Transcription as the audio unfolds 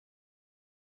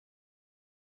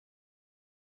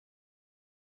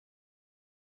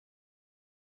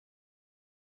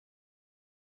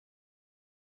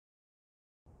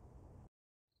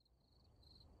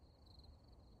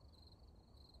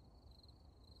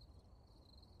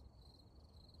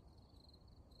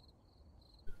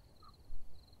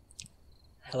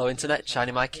Hello Internet,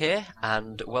 Shiny Mike here,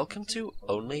 and welcome to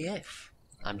Only If.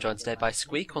 I'm joined today by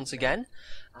Squeak once again,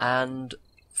 and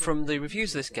from the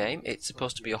reviews of this game, it's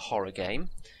supposed to be a horror game,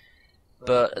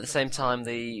 but at the same time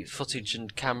the footage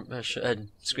and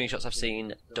screenshots I've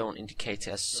seen don't indicate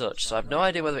it as such, so I have no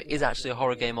idea whether it is actually a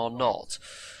horror game or not.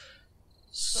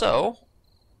 So,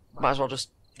 might as well just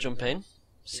jump in,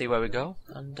 see where we go,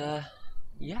 and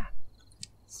yeah.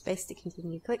 Space to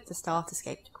continue, click to start,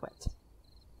 escape to quit.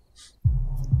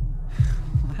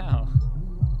 Wow.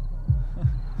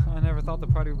 I never thought the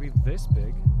party would be this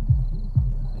big.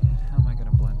 How am I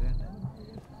gonna blend in?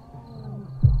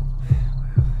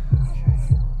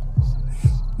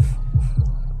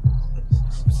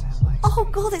 Oh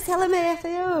god, it's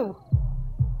LMAFAO!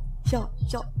 Shot,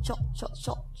 shot, shot, shot,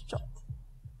 shot, shot.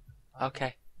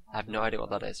 Okay, I have no idea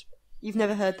what that is. You've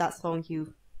never heard that song,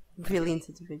 you brilliant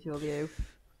individual, you.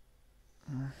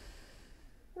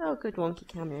 Oh, good wonky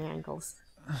camera angles.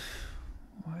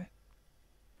 What?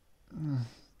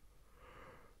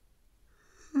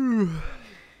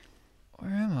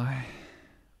 Where am I?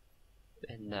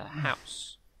 In the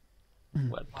house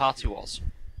where the party was.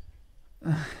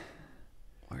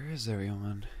 Where is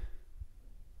everyone?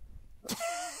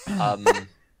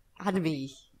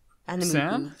 Enemy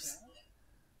Sam? boobs.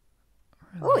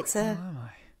 Oh, it's Where a am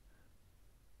I?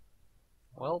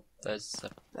 Well, there's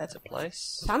a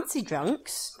place. fancy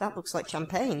drunks. That looks like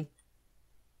champagne.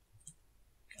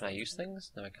 Can I use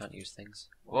things? No, I can't use things.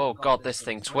 Oh god, this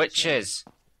thing twitches!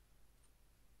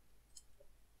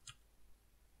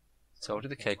 Told you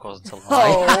the cake wasn't a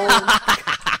lie.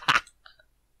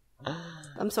 Oh.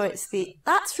 I'm sorry, it's the...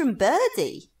 That's from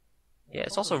Birdie. Yeah,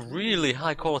 it's also really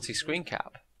high quality screen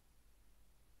cap.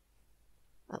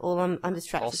 All I'm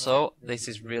distracted. Also, this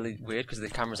is really weird because the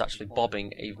camera's actually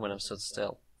bobbing even when I'm stood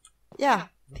still. Yeah,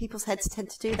 people's heads tend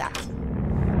to do that.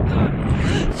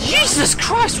 Jesus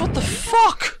Christ, what the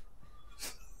fuck?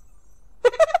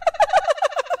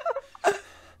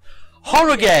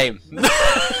 Horror game!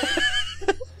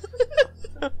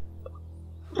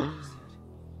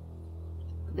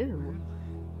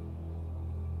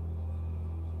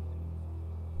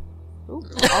 Ooh,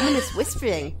 ominous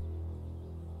whispering.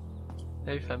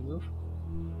 Maybe if I move.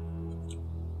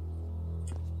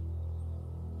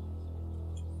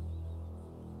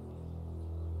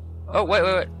 Oh,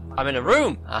 wait. I'm in a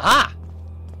room! Aha!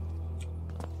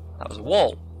 That was a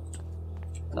wall.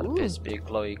 That appears to be a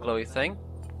glowy thing.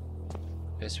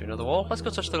 Appears to be another wall. Let's go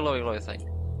touch the glowy thing.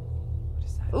 What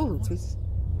is that? Ooh, There's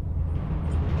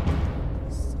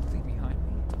something behind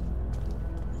me.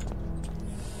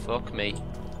 Fuck me.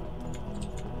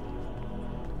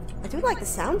 I do like the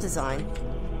sound design.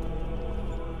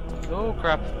 Oh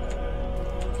crap.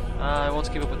 I want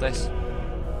to keep up with this.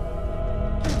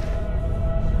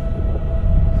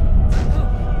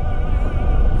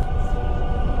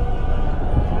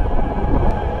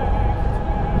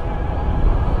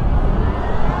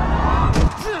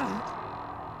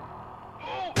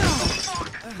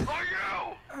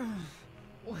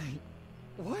 Wait,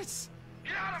 what?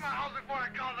 Get out of my house before I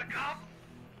call the cops!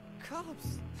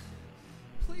 Cops?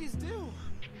 Please do.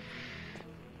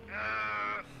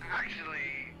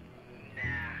 Actually, nah.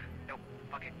 Nope.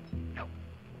 Fuck it. Nope.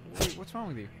 Wait, what's wrong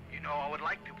with you? You know, I would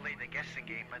like to play the guessing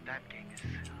game, but that game is a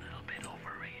little bit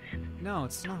overrated. No,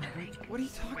 it's not. What are you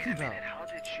Wait talking a about? minute, how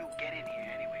did you get in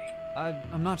here anyway?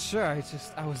 I'm not sure. I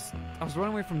was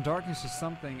running away from darkness or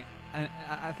something, and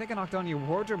I think I knocked on your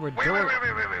wardrobe or Wait. door.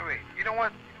 You know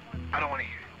what? I don't want to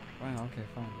hear it. Wow, okay,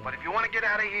 fine. But if you want to get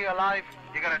out of here alive,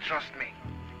 you gotta trust me.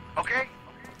 Okay?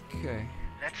 Okay.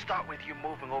 Let's start with you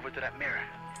moving over to that mirror.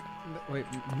 Wait,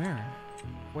 mirror?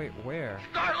 Wait, where?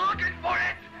 Start looking for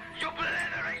it! You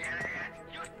blithering idiot!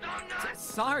 You dumb nut!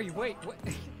 Sorry, wait,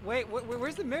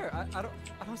 where's the mirror? I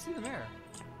don't see the mirror.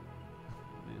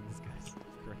 Man, this guy's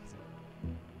crazy.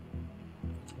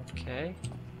 Okay.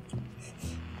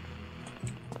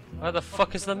 Where the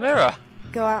fuck is the mirror?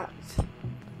 Go out.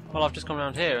 Well, I've just come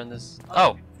around here and there's...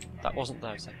 Oh! That wasn't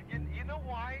there, so... You know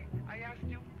why I asked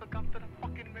you to come to the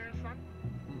fucking mirror, son?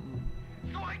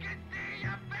 So I can see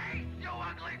your face, you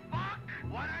ugly fuck!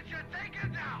 Why don't you take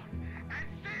it down and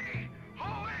see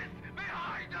who is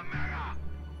behind the mirror?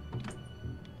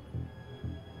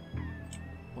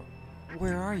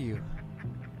 Where are you?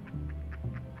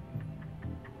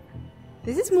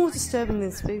 This is more disturbing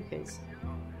than Spookers. It's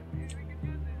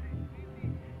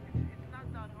not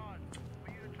that hard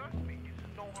for you to trust me.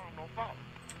 It's no harm, no foul.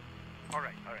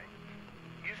 Alright.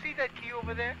 You see that key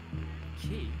over there?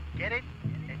 Key? Get it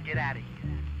and get out of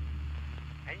here.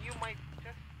 And you might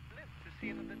just live to see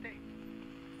another day.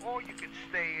 Or you could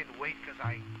stay and wait, because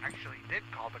I actually did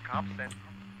call the cops, and,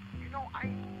 you know, I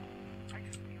I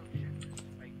just feel generous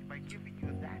by giving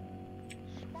you that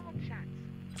small chance.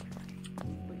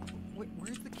 Wait,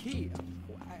 where's the key?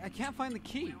 I can't find the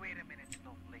key. Wait a minute,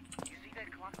 Snowflake. You see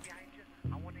that clock behind you?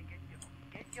 I want to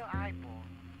get your eyeball,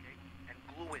 okay, and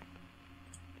glue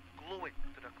it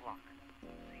to the clock.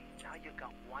 See, now you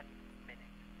got 1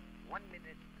 minute. 1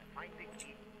 minute to find the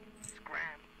key,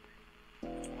 scram,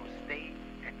 or stay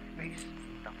and face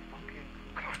the fucking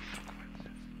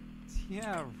consequences.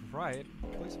 Yeah, right.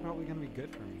 The place is probably gonna be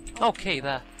good for me. Okay,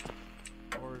 there.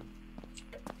 Or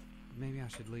maybe I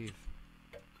should leave.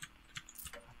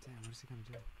 God damn, what is he gonna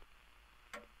do?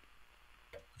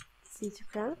 C to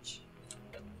crouch.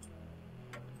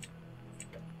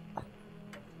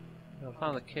 I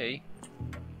found the key.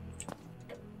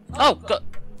 Oh, God!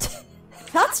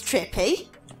 That's trippy.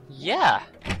 Yeah!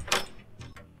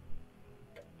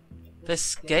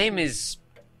 This game is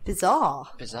Bizarre.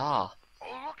 bizarre. Oh,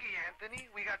 looky, Anthony,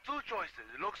 we got 2 choices.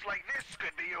 It looks like this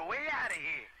could be your way out of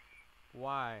here.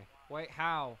 Why? Wait,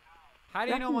 how? How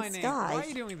do you know my Reckon name? Sky. Why are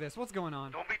you doing this? What's going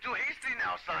on? Don't be too hasty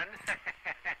now, son.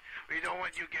 We don't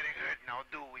want you getting hurt now,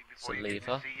 do we? Before you get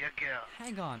to lever. see your girl.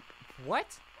 Hang on.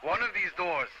 What? One of these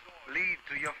doors lead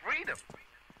to your freedom,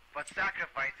 but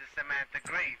sacrifices Samantha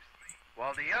Graves,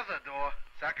 while the other door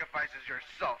sacrifices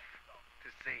yourself to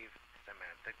save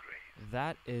Samantha Graves.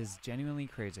 That is genuinely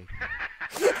crazy.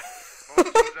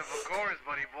 Most tunes have a chorus,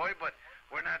 buddy boy, but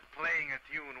we're not playing a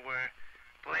tune, we're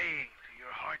playing to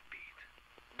your heartbeat.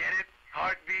 Get it?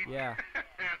 Heartbeat? Yeah.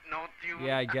 There's no tune.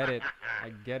 Yeah, I get it.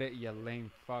 I get it, you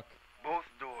lame fuck. Both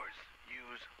doors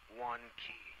use one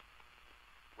key.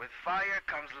 With fire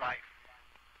comes life.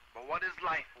 But what is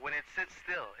life when it sits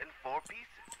still in 4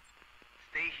 pieces?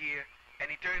 Stay here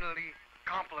and eternally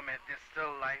complement this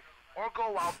still life, or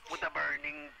go out with a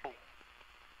burning boom.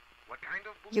 What kind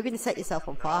of boom? You're going to set yourself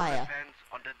on It all fire. depends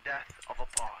on the death of a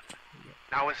pawn.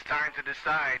 Now it's time to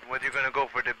decide whether you're gonna go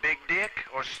for the big dick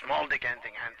or small dick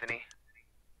ending, Anthony.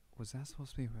 Was that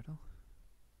supposed to be a riddle?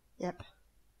 Yep.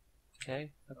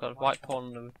 Okay, I've got a white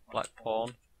pawn and a black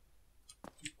pawn.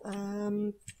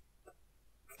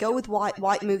 Go with white.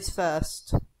 White moves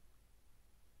first.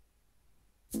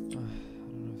 I don't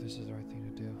know if this is the right thing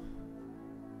to do.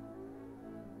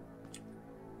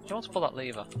 Do you want to pull that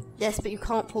lever? Yes, but you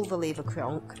can't pull the lever,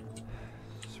 Kronk.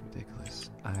 It's ridiculous.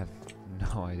 I have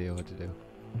no idea what to do.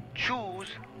 Choose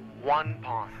one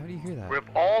pawn. How do you hear that? Rip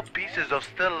all pieces of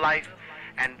still life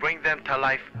and bring them to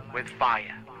life with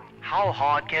fire. How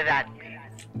hard can that be?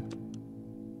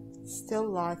 Still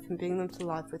life and bring them to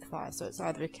life with fire. So it's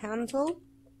either a candle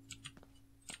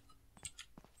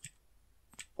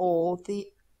or the.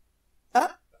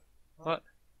 What?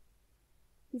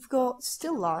 You've got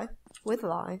still life with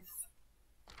life.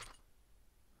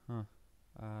 Huh.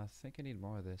 I think I need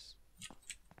more of this.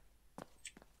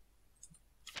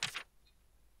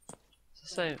 It's the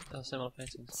same, similar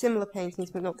paintings. Similar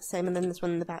paintings, but not the same. And then there's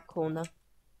one in the back corner.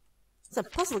 It's a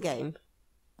puzzle game.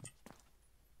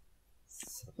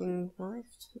 Spring life.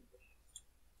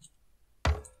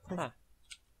 Huh.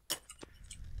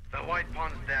 The white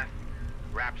pawn's death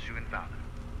wraps you in valor.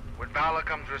 With valor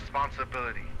comes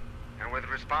responsibility. And with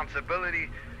responsibility,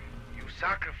 you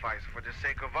sacrifice for the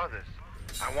sake of others.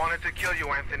 I wanted to kill you,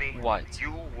 Anthony. White.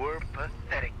 You were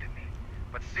pathetic to me.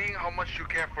 But seeing how much you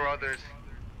care for others,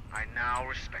 I now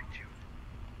respect you.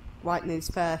 White moves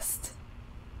first.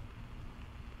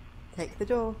 Take the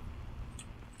door.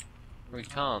 We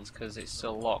can't because it's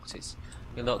still locked. It's,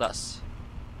 you know, that's.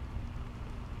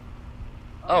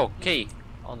 Oh, key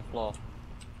on the floor.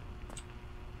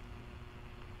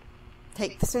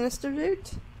 Take the sinister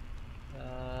route.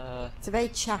 It's a very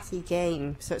chatty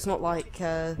game, so it's not like.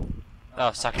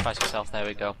 Oh, sacrifice yourself. There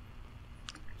we go.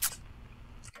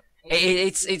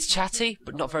 It's chatty,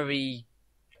 but not very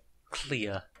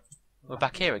clear. We're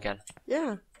back here again.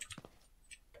 Yeah.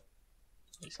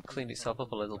 It's cleaned itself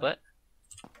up a little bit.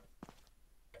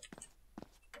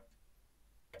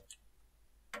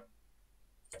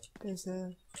 There's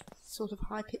a sort of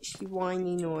high-pitched,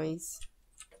 whiny noise.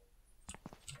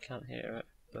 I can't hear it,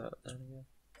 but there we go.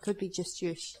 Could be just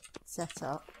your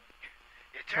setup.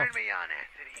 You turned me on,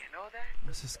 Anthony. You know that?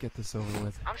 Let's just get this over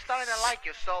with. I'm starting to like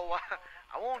you, so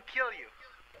I won't kill you.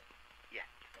 Yet.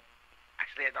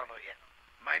 Actually, I don't know yet.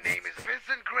 My name is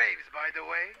Vincent Graves, by the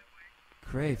way.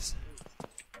 Graves.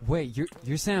 Wait,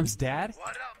 you're Sam's dad?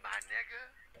 What up, my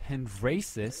nigga? And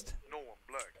racist? No, I'm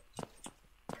black.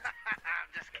 I'm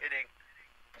just kidding.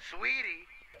 Sweetie,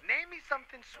 name me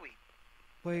something sweet.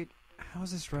 Wait, how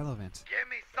is this relevant? Give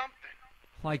me something.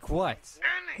 Like what?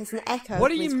 There's an echo. What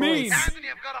do from you his mean? voice. Anthony,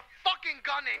 I've got a fucking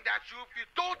gun aimed at you if you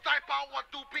don't type out what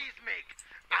 2 P's make.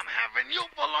 I'm having you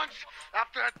for lunch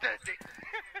after a 30.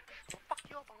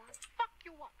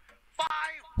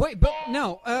 Wait, but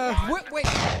no. Wait.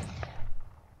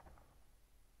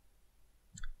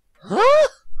 Huh?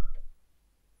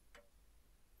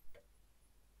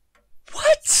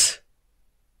 What?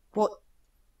 What?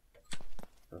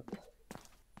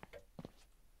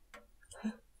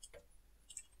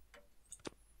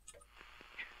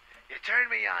 You turned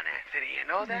me on, Anthony, you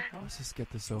know that? Let's just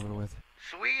get this over with.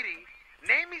 Sweetie,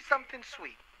 name me something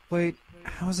sweet. Wait,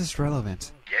 how is this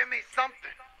relevant? Give me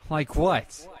something. Like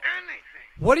what? Anything.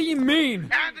 What do you mean?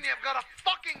 Anthony, I've got a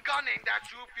fucking gun aimed at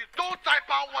you if you don't type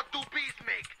out what do bees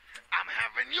make. I'm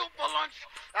having you for lunch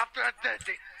after a dead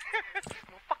day.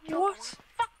 Fuck you What? up.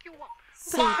 Fuck you up.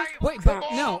 Say- Wait, but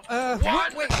no.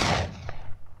 Wait.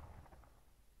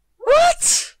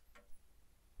 What?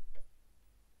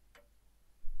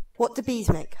 What do bees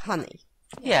make? Honey.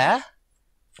 Yeah.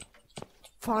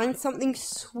 Find something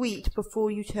sweet before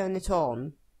you turn it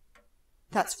on.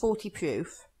 That's 40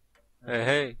 proof.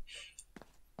 Hey.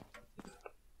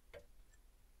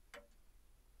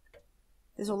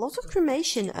 There's a lot of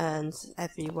cremation urns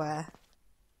everywhere.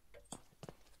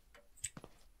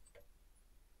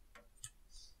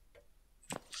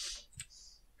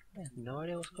 I have no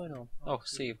idea what's going on. Oh,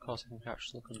 see, of course I can crouch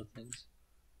to look under things.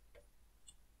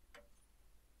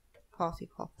 Party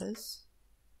poppers.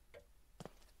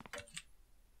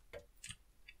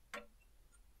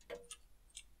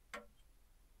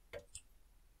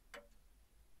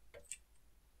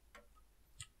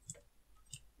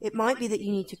 It might be that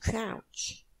you need to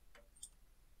crouch.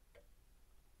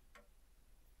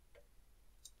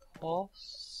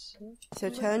 So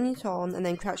turn it on and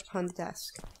then crouch behind the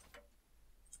desk.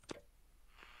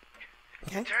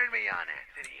 Okay. You turned me on,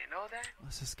 Anthony, you know that?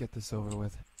 Let's just get this over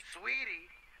with. Sweetie,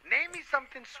 name me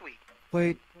something sweet.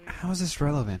 Wait, how is this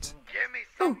relevant? Give me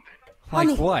something. Like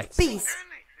Honey, what? bees.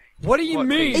 Anything. What do you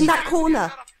mean? In that corner. I've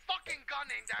got a fucking gun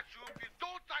aimed at you if you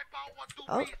don't type out what do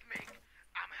Oh. bees make.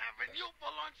 I'm having you for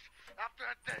lunch after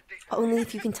a dead day. Only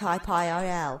if you can type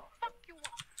IRL. Fuck you up.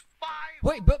 5,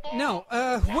 Wait, but 4, no.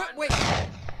 Wait.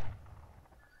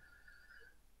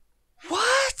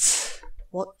 What?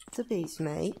 What do bees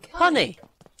make? Honey.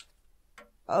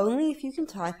 Only if you can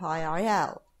type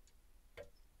IRL.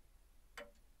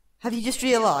 Have you just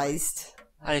realised?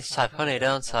 I need to type honey,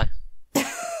 don't I?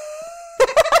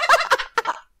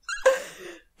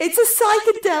 It's a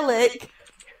psychedelic.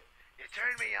 You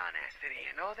turned me on, Anthony,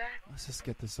 you know that? Let's just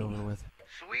get this over with.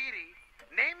 Sweetie,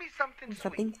 name me something sweet.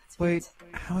 Something. Wait,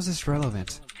 how is this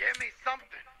relevant? Give me something.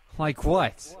 Like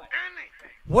what?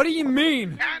 Anything. What do you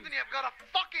mean? Anthony, I've got a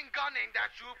fucking gun aimed at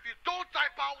you if you don't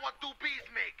type out what do bees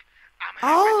make. I'm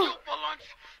Oh. having you for lunch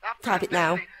after Type a it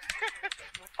now. dead day.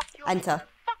 Fuck you up. Enter.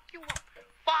 Fuck you up.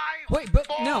 5, Wait, but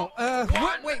 4, no.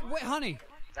 1. Wait, honey.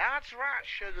 That's right,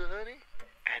 sugar honey.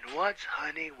 And what's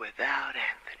honey without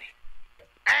Anthony?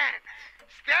 And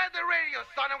stay at the radio,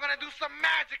 son. I'm gonna do some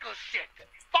magical shit.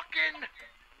 Fucking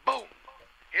boom.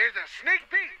 Here's a sneak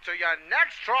peek to your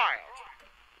next trial.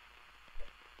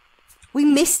 We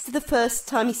missed the first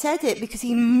time he said it because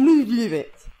he moved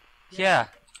it. Yeah.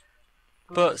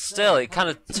 But still, it kind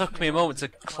of took me a moment to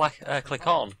click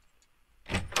on.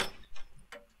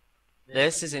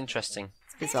 This is interesting.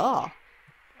 It's bizarre.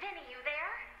 Vinny, you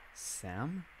there?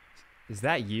 Sam? Is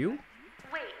that you?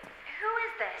 Wait, who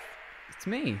is this? It's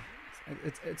me.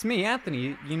 It's me, Anthony.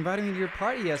 You invited me to your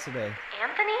party yesterday.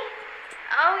 Anthony?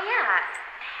 Oh, yeah.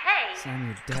 Hey, Sam,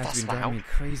 your dad's that's been driving loud. me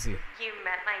crazy. you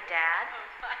met my dad?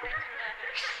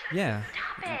 Yeah.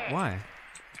 Stop it. Why?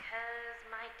 Because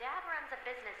my dad runs a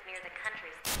business near the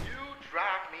countryside. You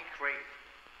drive me crazy.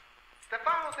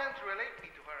 Stefano tends to relate me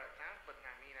to her at times, but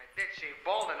I mean, I did shave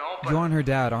bald and all, but... You're her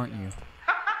dad, aren't you?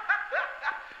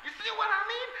 You see what I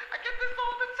mean? I get this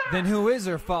all the time. Then who is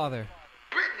her father?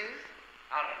 Britney's?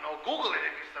 I don't know. Google it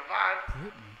if you survive.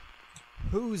 Brittany.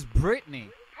 Who's Brittany?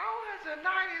 How has a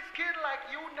 90s kid like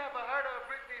you never heard of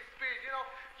Britney Spears? You know,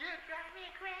 you drive me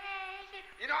crazy.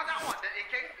 You know that one? In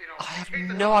case, you know... I have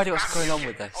in case no it's idea what's family going on shit.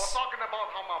 with this. I was talking about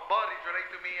how my buddies relate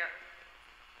to me.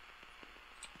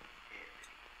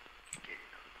 Getting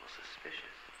a little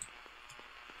suspicious.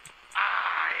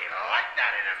 I like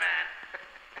that in a man.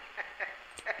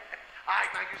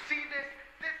 Alright, now you see this?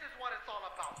 This is what it's all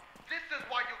about. This is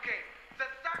why you came. To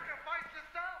sacrifice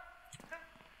yourself.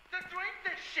 To drink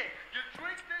this shit. You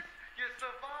drink this, you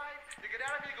survive, you get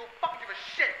out of here, you go fuck, give a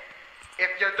shit.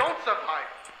 If you don't survive,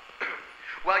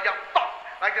 well, you're fucked.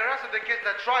 Like the rest of the kids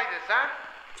that try this, huh?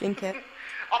 Drink it.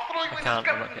 I'll throw you in the I'm not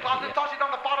skeleton getting closet it and toss you down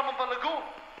the bottom of a lagoon.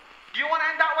 Do you want to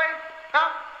end that way?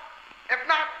 Huh? If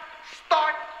not,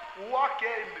 start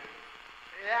walking.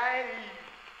 Yay.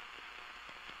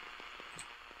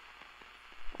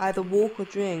 Either walk or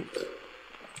drink.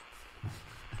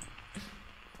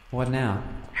 What now?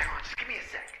 Hang on, just give me a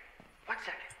sec. 1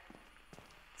 second.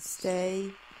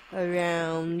 Stay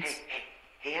around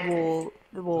Hey, Anthony.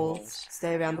 the walls.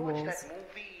 Stay around the You watched walls. that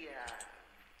movie,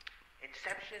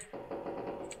 Inception?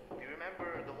 Do you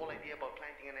remember the whole idea about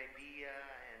planting an idea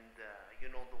and,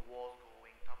 the walls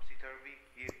going topsy-turvy?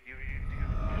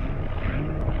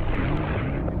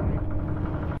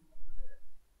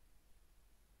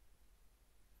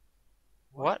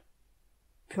 What?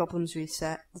 Problems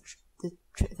reset. The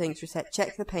things reset.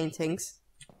 Check the paintings.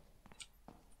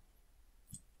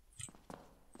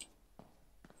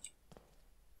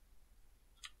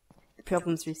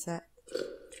 Problems reset.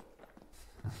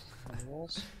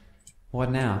 Walls.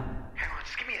 What now? Hang on,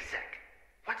 just give me a sec.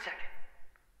 1 second.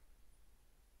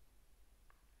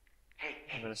 Hey,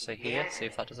 I'm gonna say here, see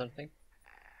if that does anything.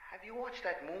 have you watched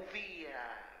that movie,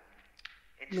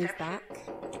 Move Inception? back.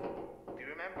 Do you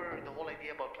remember the whole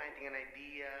idea about planting an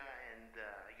idea and,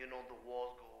 the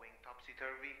walls going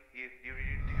topsy-turvy? Do you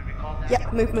recall that?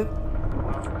 Yep, move. Am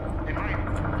I?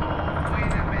 Oh,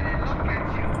 wait a minute, look at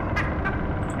you.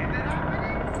 Is it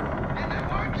happening? Is it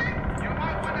working? You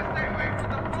might want to stay away from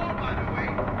the floor, by the way.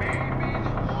 Maybe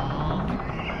the wall.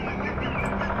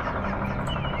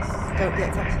 Don't get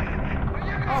touched. Where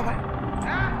you Oh, going?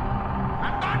 Huh?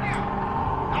 Antonio!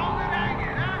 Hold it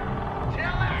hanging, huh?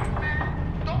 Chillax, man.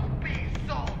 Don't be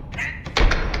so tense.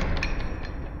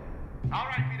 All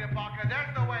right, Peter Parker,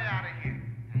 there's no way out of here.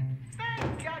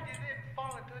 Thank God you didn't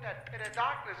fall into that pit of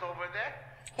darkness over there.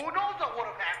 Who knows what would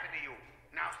have happened to you?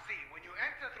 Now see, when you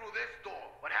enter through this door,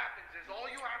 what happens is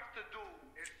all you have to do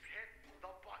is hit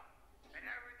the button, and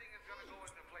everything is gonna go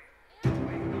into place.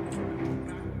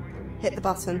 Hit the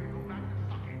button.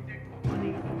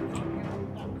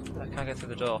 I can't get through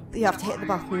the door. You have to hit the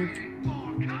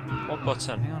button. What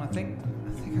button? Hang on, I think I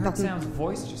heard Nothing. Sam's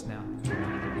voice just now.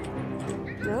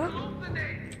 No?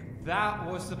 That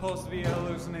was supposed to be a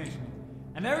hallucination.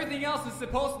 And everything else is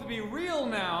supposed to be real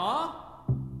now,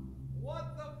 huh?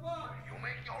 What the fuck? You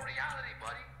make your reality,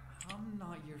 buddy. I'm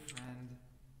not your friend.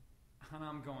 And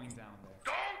I'm going down there.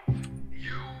 Don't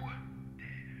you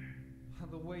dare.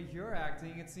 The way you're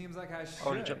acting, it seems like I should.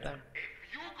 Oh, to jump down.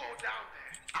 If you go down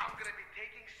there, I'm gonna be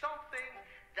taking something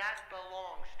that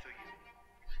belongs to you.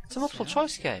 It's a multiple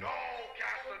choice game. No,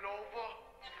 Casanova.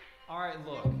 Alright,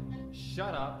 look.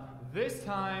 Shut up. This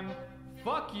time,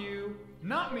 fuck you.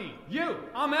 Not me. You.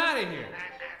 I'm out of here.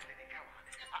 Anthony, come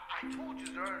on. I told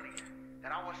you earlier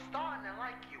that I was starting to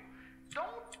like you.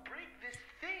 Don't break this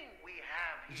thing we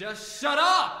have here. Just shut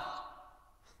up!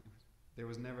 There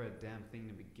was never a damn thing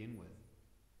to begin with.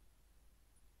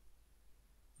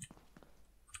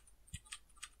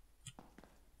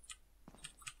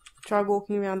 Try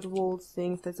walking around the walls,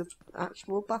 seeing if there's an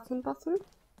actual button.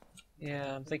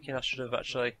 Yeah, I'm thinking I should have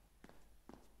actually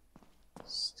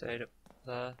stayed up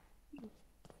there.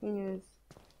 Thing is,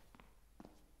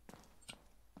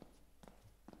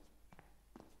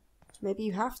 maybe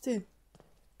you have to.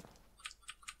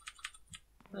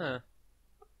 Huh.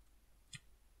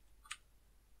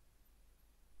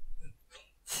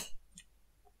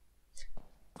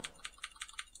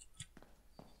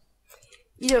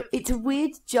 You know, it's a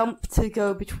weird jump to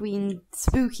go between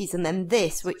spookies and then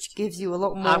this, which gives you a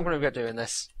lot more. I'm going to regret doing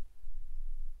this.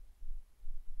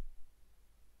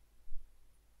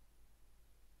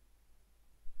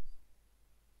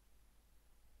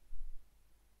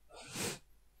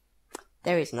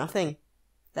 There is nothing.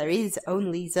 There is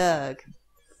only Zerg.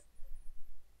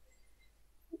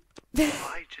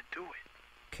 Why'd you do it?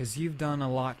 Cause you've done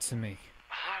a lot to me.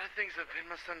 A lot of things have been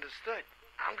misunderstood.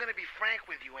 I'm gonna be frank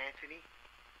with you, Anthony.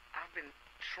 I've been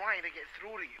trying to get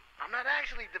through to you. I'm not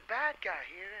actually the bad guy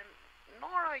here, and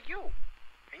nor are you.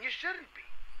 And you shouldn't be.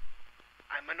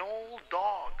 I'm an old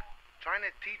dog, trying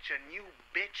to teach a new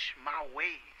bitch my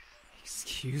ways.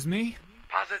 Excuse me?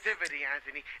 Positivity,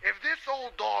 Anthony. If this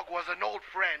old dog was an old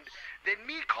friend, then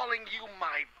me calling you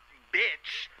my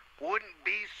bitch wouldn't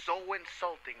be so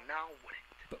insulting, now would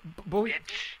it? But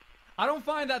Bitch. I don't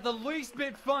find that the least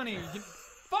bit funny.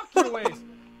 Fuck your ways.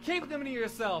 Keep them to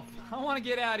yourself. I want to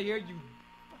get out of here, you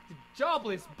fucking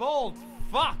jobless, bald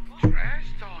fuck. Trash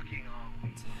talking, are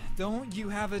we? Don't you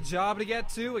have a job to get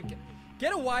to?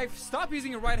 Get a wife. Stop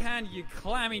using your right hand, you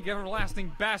clammy,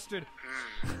 everlasting bastard.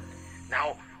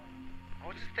 Now, I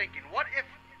was just thinking, what if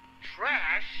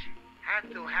trash had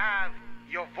to have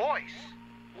your voice?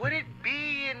 Would it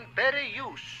be in better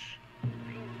use?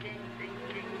 Thinking.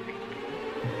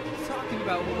 What are you talking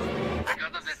about?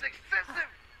 Because of this excessive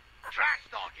trash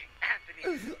talking,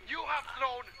 Anthony, you have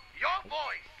thrown your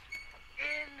voice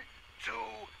into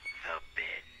the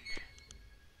bin.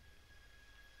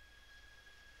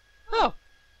 Oh,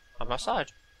 I'm outside.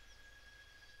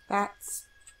 That's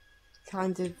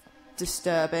kind of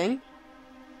disturbing.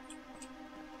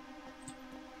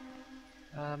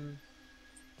 Not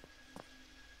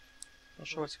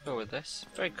sure where to go with this.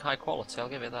 Very high quality, I'll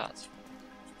give it that.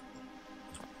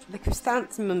 The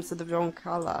chrysanthemums are the wrong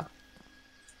colour.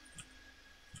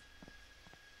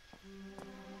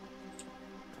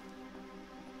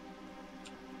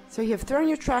 So you have thrown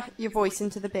your voice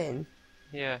into the bin.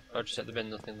 Yeah, I just hit the bin,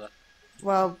 nothing there.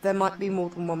 Well, there might be more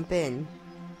than one bin.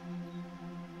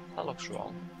 That looks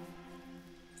wrong.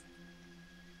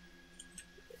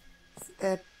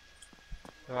 Uh,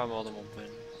 There are more than one bin.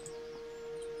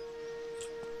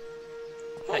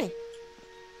 hey.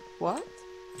 What?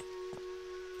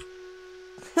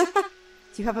 Do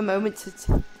you have a moment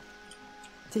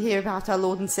to hear about our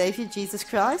Lord and Saviour, Jesus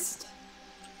Christ?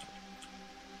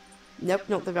 Nope,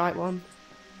 not the right one.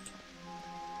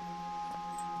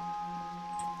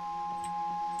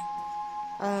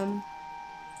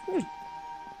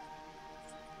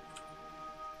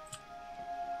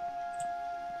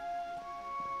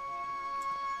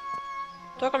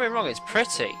 Don't get me wrong, it's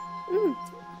pretty.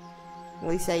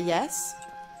 Will you say yes?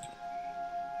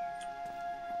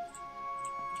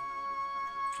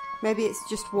 Maybe it's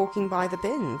just walking by the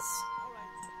bins.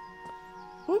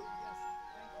 Hmm? I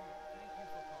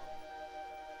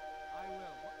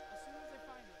will. As soon as I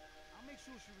find her, I'll make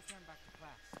sure she returns back to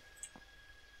class.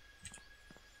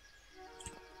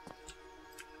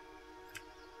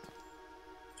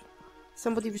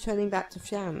 Somebody returning back to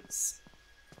France.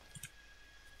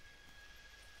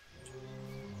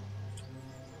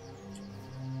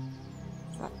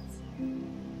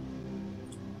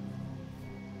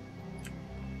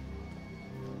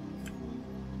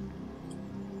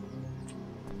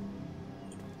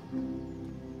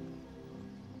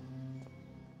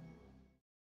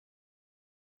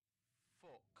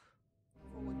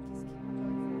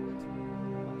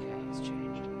 Okay, it's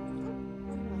changed.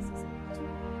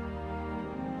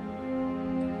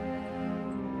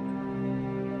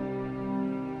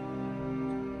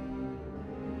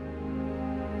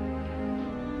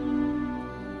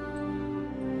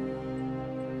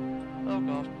 Oh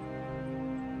god.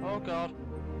 Oh god.